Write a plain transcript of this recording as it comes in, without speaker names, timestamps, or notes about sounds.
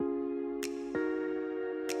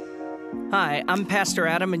Hi, I'm Pastor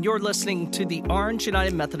Adam, and you're listening to the Orange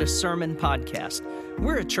United Methodist Sermon Podcast.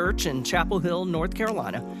 We're a church in Chapel Hill, North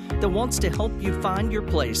Carolina, that wants to help you find your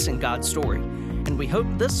place in God's story, and we hope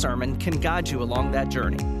this sermon can guide you along that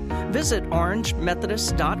journey. Visit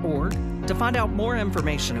orangemethodist.org to find out more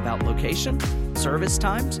information about location, service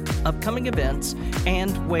times, upcoming events,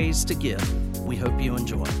 and ways to give. We hope you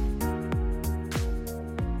enjoy.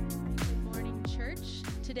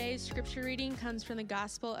 Today's scripture reading comes from the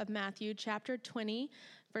Gospel of Matthew, chapter 20,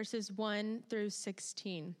 verses 1 through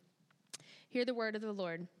 16. Hear the word of the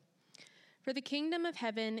Lord. For the kingdom of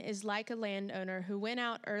heaven is like a landowner who went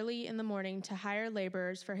out early in the morning to hire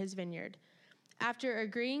laborers for his vineyard. After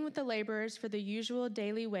agreeing with the laborers for the usual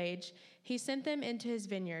daily wage, he sent them into his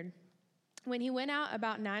vineyard. When he went out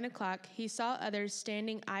about 9 o'clock, he saw others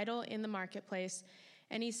standing idle in the marketplace,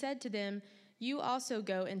 and he said to them, "You also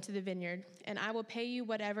go into the vineyard, and I will pay you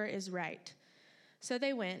whatever is right." So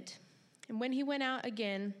they went. And when he went out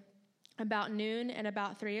again about noon and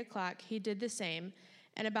about 3 o'clock, he did the same.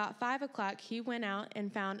 And about 5 o'clock he went out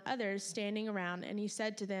and found others standing around, and he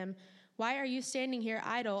said to them, "Why are you standing here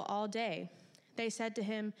idle all day?" They said to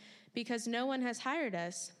him, "Because no one has hired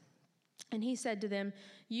us." And he said to them,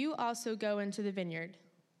 "You also go into the vineyard."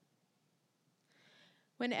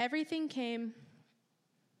 When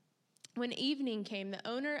evening came, the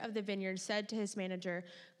owner of the vineyard said to his manager,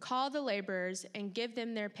 "Call the laborers and give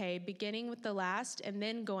them their pay, beginning with the last and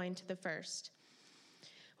then going to the first."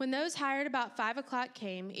 When those hired about 5 o'clock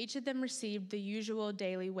came, each of them received the usual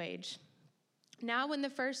daily wage. Now when the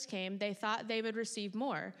first came, they thought they would receive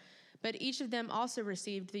more, but each of them also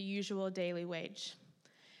received the usual daily wage.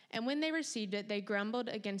 And when they received it, they grumbled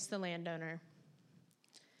against the landowner,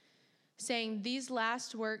 saying, The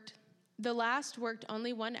last worked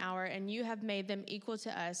only 1 hour, and you have made them equal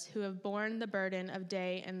to us, who have borne the burden of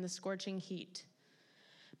day and the scorching heat.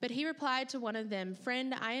 But he replied to one of them,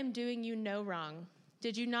 "Friend, I am doing you no wrong.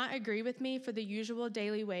 Did you not agree with me for the usual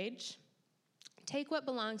daily wage? Take what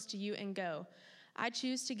belongs to you and go. I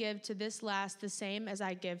choose to give to this last the same as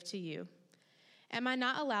I give to you. Am I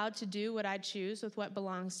not allowed to do what I choose with what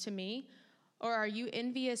belongs to me? Or are you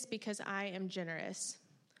envious because I am generous?"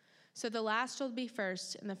 So the last will be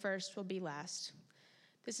first, and the first will be last.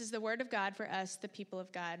 This is the word of God for us, the people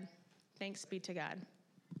of God. Thanks be to God.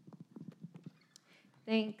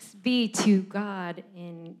 Thanks be to God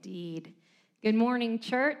indeed. Good morning,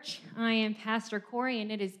 church. I am Pastor Corey, and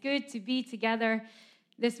it is good to be together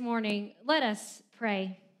this morning. Let us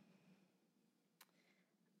pray.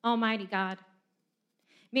 Almighty God,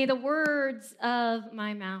 may the words of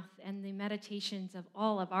my mouth and the meditations of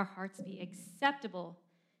all of our hearts be acceptable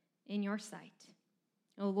in your sight.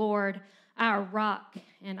 O Lord, our rock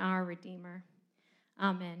and our redeemer.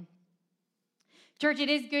 Amen. Church, it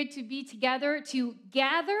is good to be together, to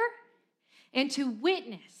gather and to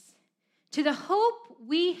witness to the hope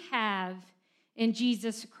we have in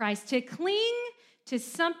Jesus Christ, to cling to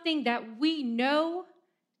something that we know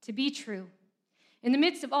to be true. In the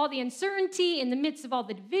midst of all the uncertainty, in the midst of all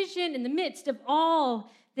the division, in the midst of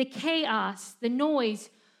all the chaos, the noise,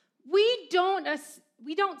 we don't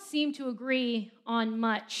seem to agree on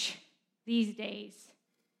much these days,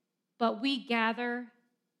 but we gather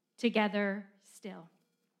together still.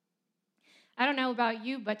 I don't know about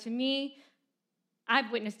you, but to me, I've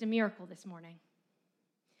witnessed a miracle this morning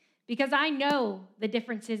because I know the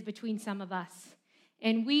differences between some of us,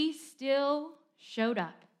 and we still showed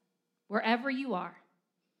up wherever you are.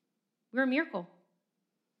 We're a miracle.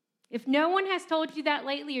 If no one has told you that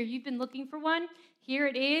lately or you've been looking for one, here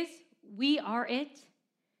it is. We are it.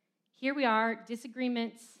 Here we are,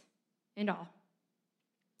 disagreements and all.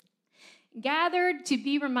 Gathered to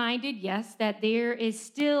be reminded, yes, that there is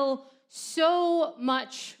still so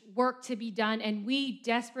much work to be done, and we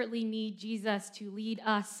desperately need Jesus to lead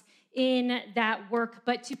us in that work.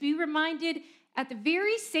 But to be reminded at the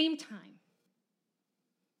very same time,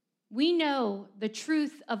 we know the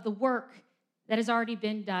truth of the work that has already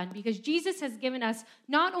been done, because Jesus has given us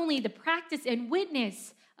not only the practice and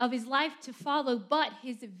witness of his life to follow, but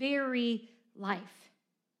his very life,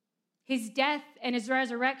 his death and his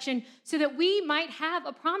resurrection, so that we might have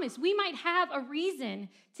a promise, we might have a reason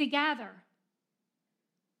to gather,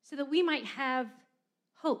 so that we might have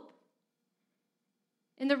hope.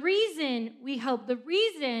 And the reason we hope, the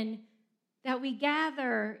reason that we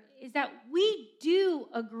gather is that we do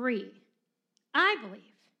agree, I believe,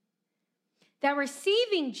 that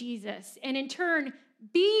receiving Jesus and in turn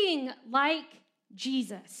being like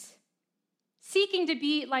Jesus, seeking to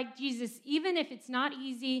be like Jesus, even if it's not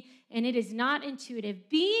easy and it is not intuitive,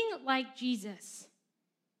 being like Jesus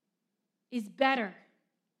is better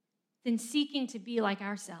than seeking to be like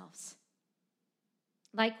ourselves.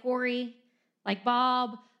 like Corey, like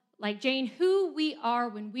Bob, like Jane, who we are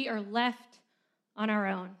when we are left on our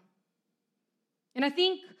own. And I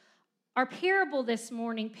think our parable this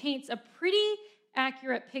morning paints a pretty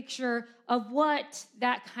accurate picture of what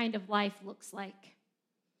that kind of life looks like.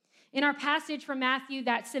 In our passage from Matthew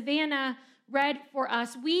that Savannah read for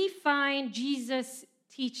us, we find Jesus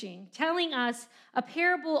teaching, telling us a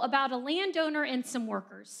parable about a landowner and some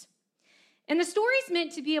workers. And the story is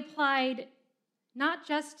meant to be applied not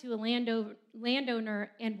just to a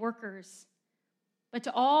landowner and workers, but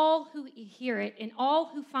to all who hear it and all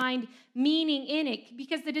who find meaning in it,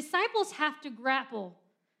 because the disciples have to grapple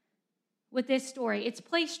with this story. It's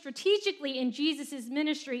placed strategically in Jesus'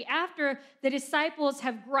 ministry after the disciples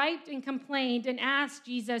have griped and complained and asked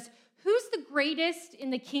Jesus, who's the greatest in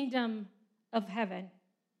the kingdom of heaven?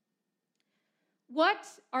 What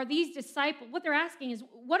are these disciples, what they're asking is,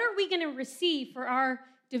 what are we going to receive for our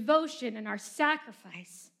devotion and our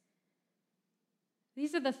sacrifice?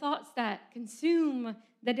 These are the thoughts that consume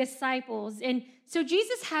the disciples. And so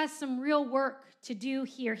Jesus has some real work to do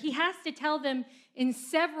here. He has to tell them in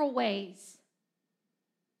several ways,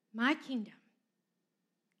 my kingdom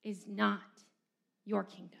is not your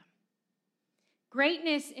kingdom.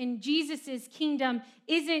 Greatness in Jesus' kingdom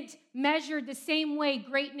isn't measured the same way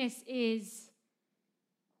greatness is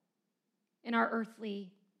in our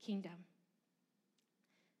earthly kingdom.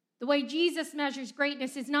 The way Jesus measures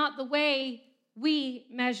greatness is not the way we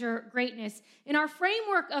measure greatness. In our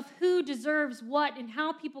framework of who deserves what and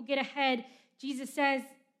how people get ahead, Jesus says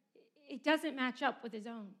it doesn't match up with his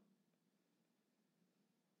own.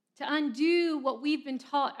 To undo what we've been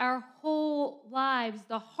taught our whole lives,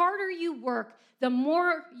 the harder you work, the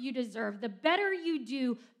more you deserve. The better you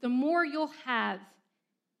do, the more you'll have,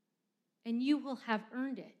 and you will have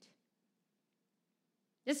earned it.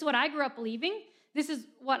 This is what I grew up believing. This is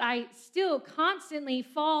what I still constantly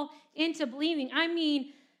fall into believing. I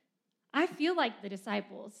mean, I feel like the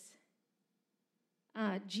disciples.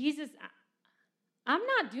 Jesus, I'm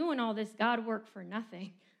not doing all this God work for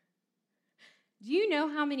nothing. Do you know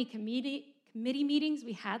how many committee meetings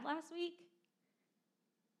we had last week?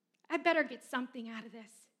 I better get something out of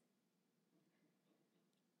this.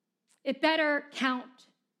 It better count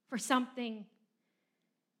for something.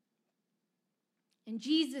 And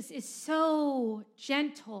Jesus is so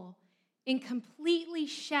gentle in completely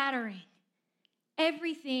shattering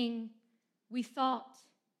everything we thought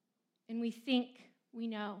and we think we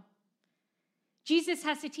know. Jesus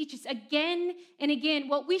has to teach us again and again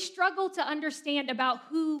what we struggle to understand about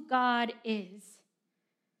who God is.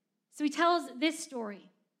 So he tells this story.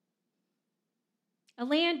 A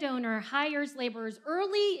landowner hires laborers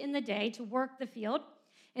early in the day to work the field,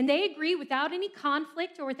 and they agree without any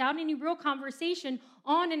conflict or without any real conversation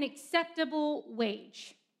on an acceptable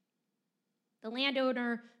wage. The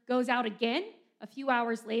landowner goes out again a few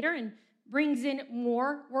hours later and brings in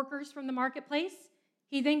more workers from the marketplace.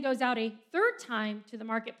 He then goes out a third time to the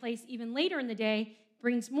marketplace even later in the day,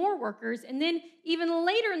 brings more workers, and then even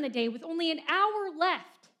later in the day, with only an hour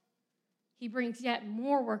left, he brings yet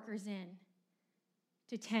more workers in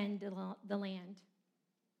to tend the land.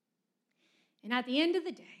 And at the end of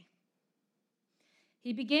the day,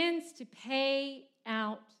 he begins to pay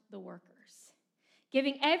out the workers,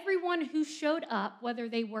 giving everyone who showed up, whether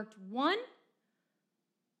they worked 1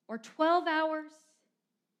 or 12 hours,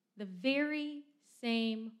 the very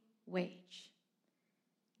same wage.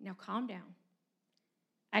 Now calm down.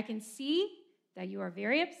 I can see that you are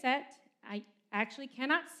very upset. I actually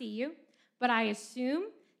cannot see you, but I assume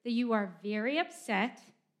that you are very upset.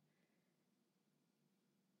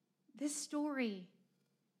 This story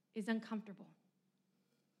is uncomfortable.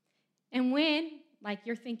 And when, like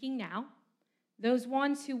you're thinking now, those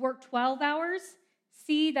ones who worked 12 hours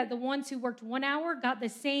see that the ones who worked 1 hour got the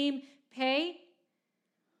same pay,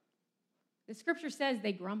 the scripture says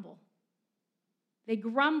they grumble. They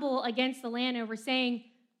grumble against the landowner, saying,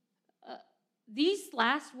 these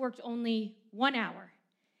last worked only 1 hour,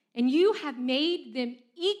 and you have made them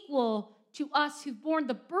equal to us who've borne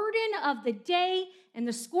the burden of the day and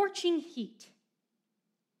the scorching heat.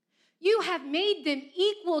 You have made them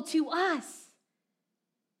equal to us.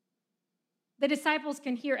 The disciples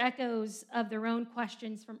can hear echoes of their own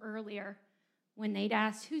questions from earlier when they'd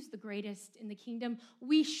asked, who's the greatest in the kingdom?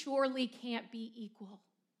 We surely can't be equal.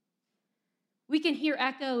 We can hear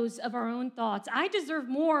echoes of our own thoughts. I deserve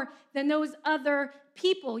more than those other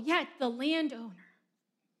people, yet the landowner.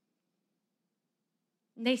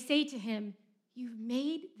 And they say to him, you've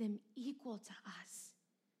made them equal to us.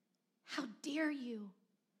 How dare you?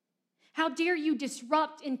 How dare you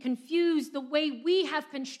disrupt and confuse the way we have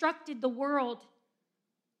constructed the world?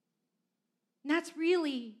 And that's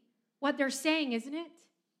really what they're saying, isn't it?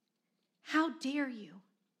 How dare you?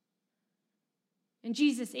 And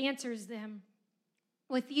Jesus answers them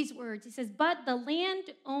with these words. He says, but the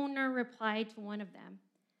landowner replied to one of them,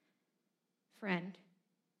 friend,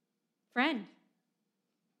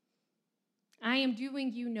 I am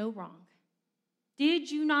doing you no wrong.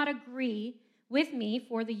 Did you not agree with me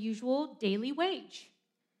for the usual daily wage?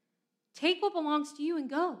 Take what belongs to you and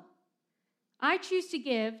go. I choose to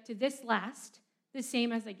give to this last the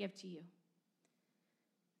same as I give to you.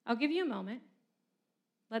 I'll give you a moment.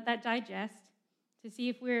 Let that digest to see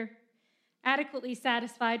if we're adequately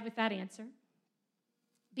satisfied with that answer.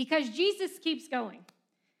 Because Jesus keeps going.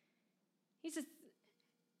 He says,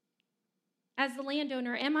 as the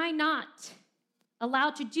landowner, am I not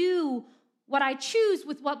allowed to do what I choose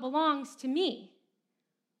with what belongs to me?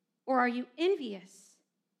 Or are you envious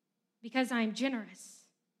because I am generous?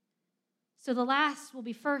 So the last will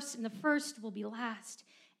be first and the first will be last.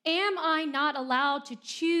 Am I not allowed to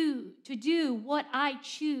choose to do what I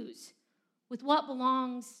choose with what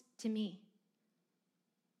belongs to me?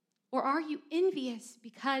 Or are you envious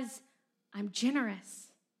because I'm generous?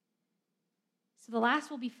 So the last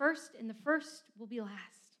will be first and the first will be last.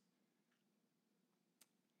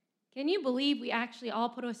 Can you believe we actually all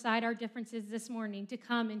put aside our differences this morning to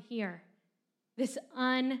come and hear this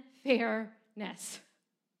unfairness?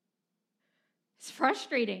 It's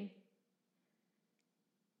frustrating.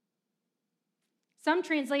 Some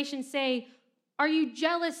translations say, are you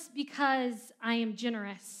jealous because I am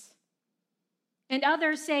generous? And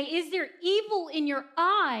others say, is there evil in your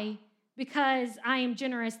eye because I am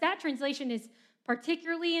generous? That translation is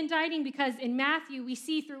particularly indicting because in Matthew we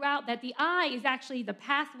see throughout that the eye is actually the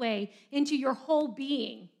pathway into your whole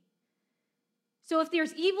being. So if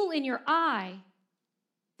there's evil in your eye,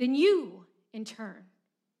 then you, in turn,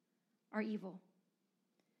 are evil.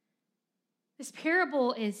 This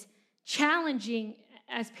parable is challenging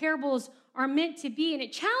as parables are meant to be, and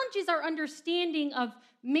it challenges our understanding of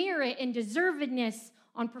merit and deservedness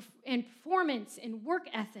and performance and work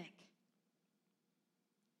ethic.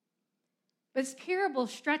 But this parable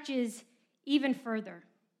stretches even further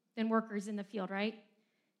than workers in the field, right?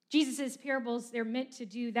 Jesus' parables, they're meant to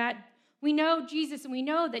do that. We know Jesus, and we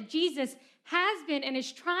know that Jesus has been and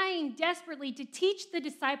is trying desperately to teach the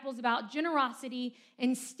disciples about generosity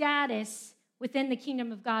and status within the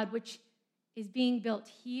kingdom of God, which is being built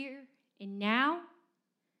here and now,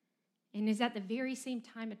 and is at the very same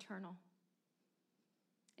time eternal.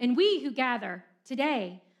 And we who gather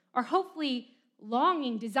today are hopefully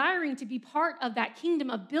longing, desiring to be part of that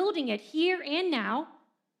kingdom, of building it here and now,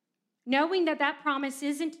 knowing that that promise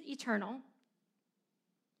isn't eternal.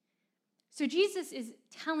 So Jesus is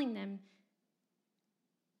telling them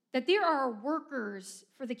that there are workers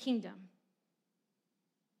for the kingdom.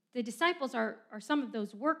 The disciples are some of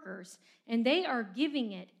those workers, and they are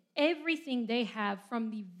giving it everything they have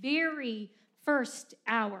from the very first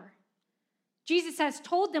hour. Jesus has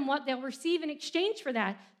told them what they'll receive in exchange for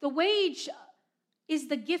that. The wage is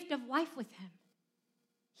the gift of life with him,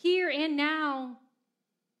 here and now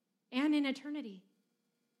and in eternity.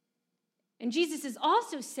 And Jesus is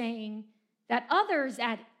also saying that others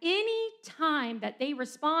at any time that they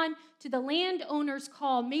respond to the landowner's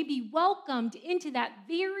call may be welcomed into that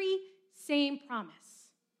very same promise,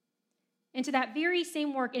 into that very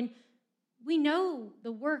same work. And we know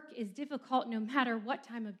the work is difficult no matter what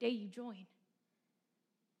time of day you join.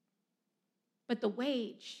 But the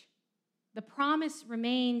wage, the promise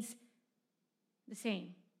remains the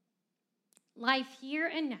same. Life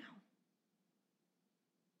here and now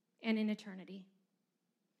and in eternity.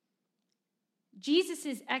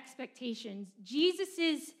 Jesus' expectations,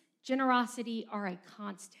 Jesus' generosity are a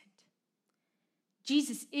constant.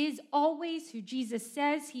 Jesus is always who Jesus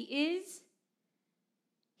says he is.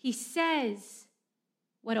 He says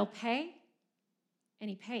what he'll pay, and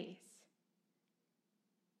he pays.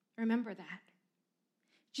 Remember that.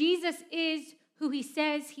 Jesus is who he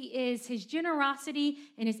says he is. His generosity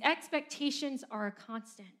and his expectations are a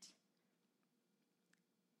constant.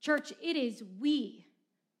 Church, it is we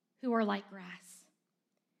who are like grass.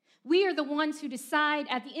 We are the ones who decide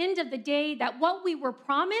at the end of the day that what we were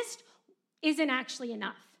promised isn't actually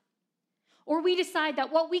enough. Or we decide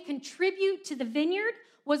that what we contribute to the vineyard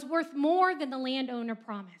was worth more than the landowner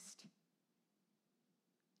promised.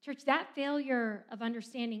 Church, that failure of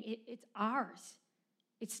understanding, it's ours.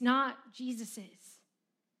 It's not Jesus's.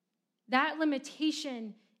 That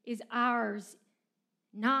limitation is ours,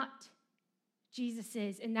 not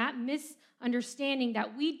Jesus's. And that misunderstanding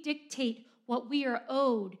that we dictate what we are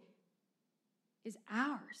owed is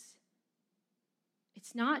ours.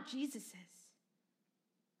 It's not Jesus's.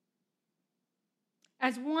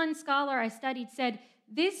 As one scholar I studied said,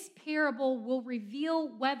 this parable will reveal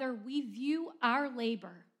whether we view our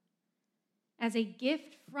labor as a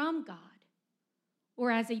gift from God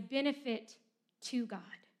or as a benefit to God,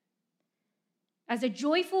 as a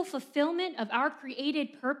joyful fulfillment of our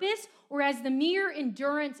created purpose or as the mere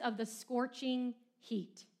endurance of the scorching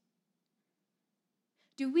heat.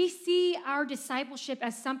 Do we see our discipleship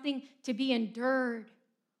as something to be endured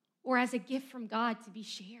or as a gift from God to be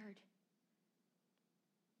shared?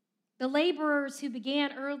 The laborers who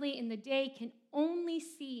began early in the day can only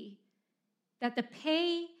see that the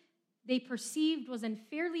pay they perceived was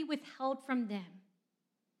unfairly withheld from them.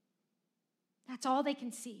 That's all they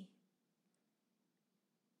can see.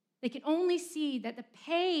 They can only see that the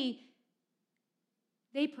pay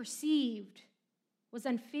they perceived was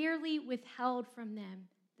unfairly withheld from them,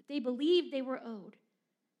 that they believed they were owed,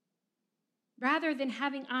 rather than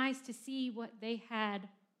having eyes to see what they had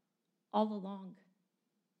all along.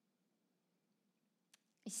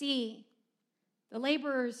 You see, the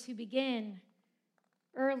laborers who begin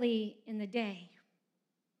early in the day,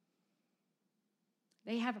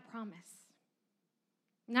 they have a promise.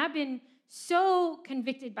 And I've been so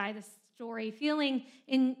convicted by this story, feeling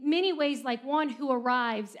in many ways like one who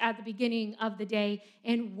arrives at the beginning of the day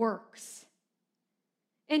and works.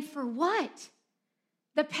 And for what?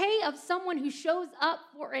 The pay of someone who shows up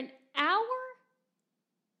for an hour?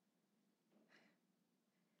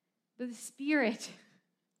 But the Spirit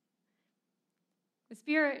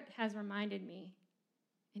has reminded me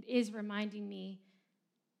and is reminding me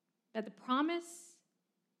that the promise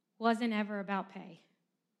wasn't ever about pay.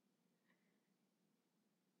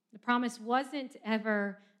 The promise wasn't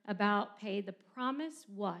ever about pay. The promise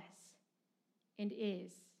was and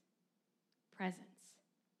is presence.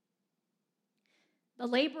 The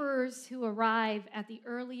laborers who arrive at the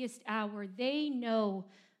earliest hour, they know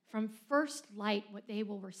from first light what they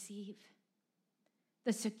will receive.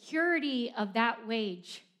 The security of that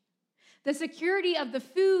wage, the security of the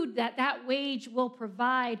food that wage will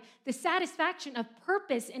provide, the satisfaction of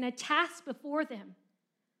purpose in a task before them.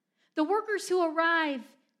 The workers who arrive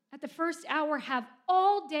at the first hour have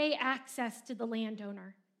all day access to the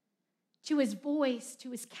landowner, to his voice, to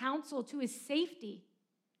his counsel, to his safety.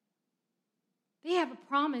 They have a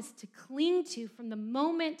promise to cling to from the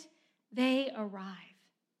moment they arrive.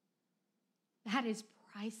 That is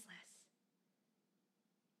priceless.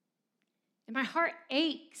 And my heart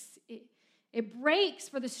aches. It breaks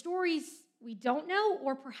for the stories we don't know,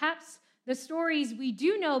 or perhaps the stories we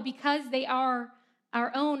do know because they are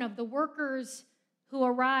our own, of the workers who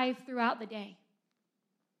arrive throughout the day.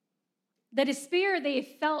 The despair they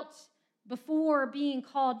have felt before being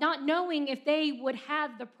called, not knowing if they would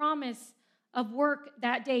have the promise of work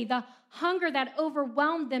that day, the hunger that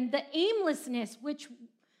overwhelmed them, the aimlessness which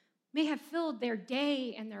may have filled their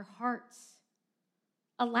day and their hearts,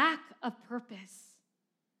 a lack of purpose,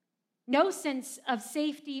 no sense of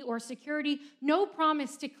safety or security, no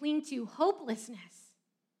promise to cling to, hopelessness.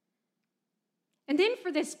 And then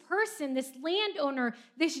for this person, this landowner,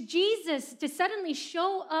 this Jesus, to suddenly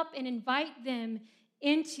show up and invite them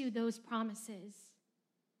into those promises.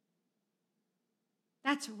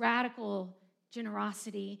 That's radical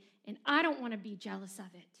generosity, and I don't want to be jealous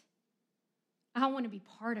of it. I want to be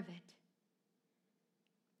part of it.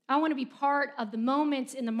 I want to be part of the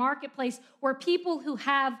moments in the marketplace where people who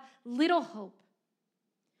have little hope,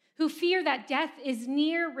 who fear that death is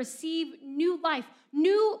near, receive new life,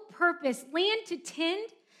 new purpose, land to tend,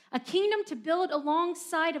 a kingdom to build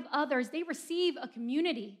alongside of others. They receive a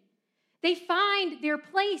community. They find their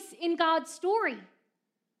place in God's story.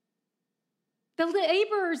 The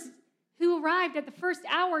laborers who arrived at the first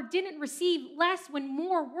hour didn't receive less when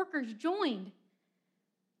more workers joined.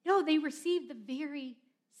 No, they received the very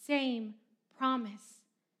same promise,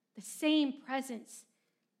 the same presence.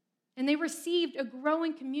 And they received a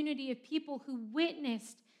growing community of people who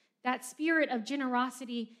witnessed that spirit of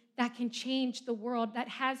generosity that can change the world, that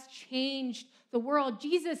has changed the world.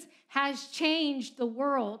 Jesus has changed the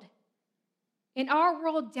world. And our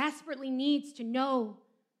world desperately needs to know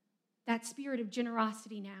that spirit of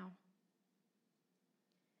generosity now.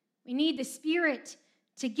 We need the Spirit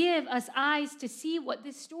to give us eyes to see what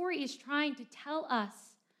this story is trying to tell us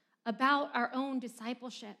about our own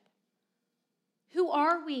discipleship. Who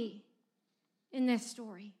are we in this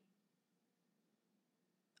story?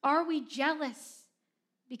 Are we jealous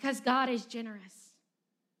because God is generous?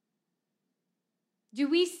 Do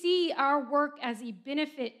we see our work as a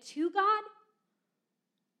benefit to God?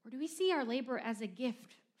 Or do we see our labor as a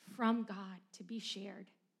gift from God to be shared?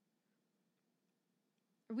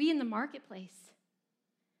 Are we in the marketplace?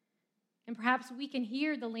 And perhaps we can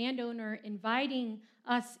hear the landowner inviting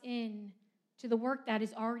us in to the work that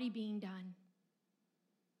is already being done.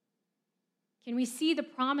 Can we see the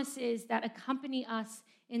promises that accompany us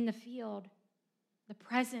in the field, the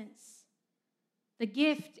presence, the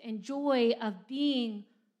gift and joy of being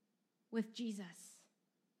with Jesus?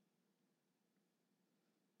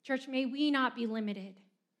 Church, may we not be limited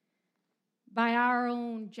by our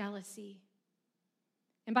own jealousy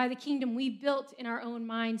and by the kingdom we've built in our own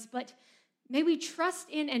minds, but may we trust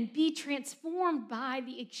in and be transformed by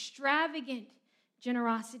the extravagant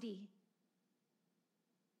generosity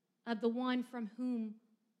of the one from whom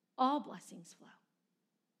all blessings flow.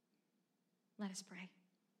 Let us pray.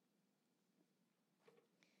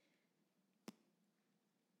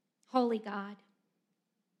 Holy God,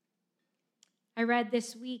 I read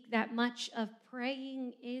this week that much of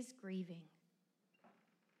praying is grieving.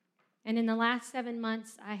 And in the last 7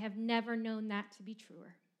 months, I have never known that to be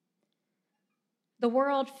truer. The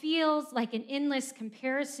world feels like an endless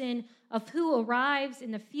comparison of who arrives in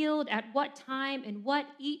the field at what time and what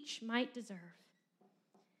each might deserve.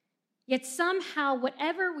 Yet somehow,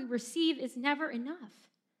 whatever we receive is never enough.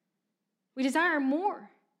 We desire more.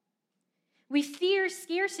 We fear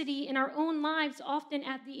scarcity in our own lives, often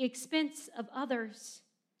at the expense of others.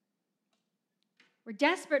 We're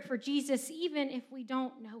desperate for Jesus, even if we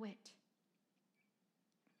don't know it.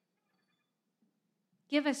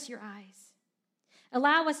 Give us your eyes.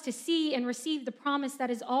 Allow us to see and receive the promise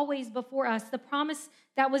that is always before us, the promise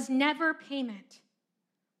that was never payment,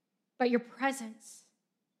 but your presence.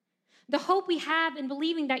 The hope we have in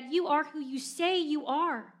believing that you are who you say you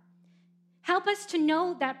are. Help us to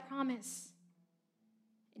know that promise.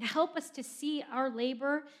 And help us to see our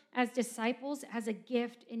labor as disciples as a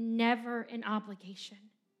gift and never an obligation.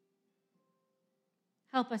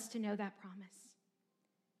 Help us to know that promise,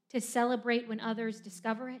 to celebrate when others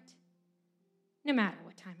discover it, no matter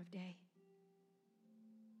what time of day.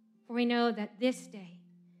 For we know that this day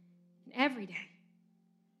and every day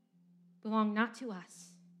belong not to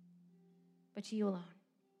us, but to you alone.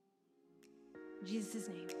 In Jesus'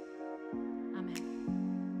 name, amen.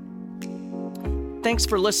 Thanks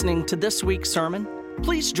for listening to this week's sermon.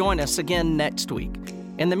 Please join us again next week.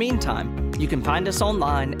 In the meantime, you can find us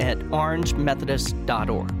online at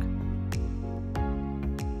orangemethodist.org.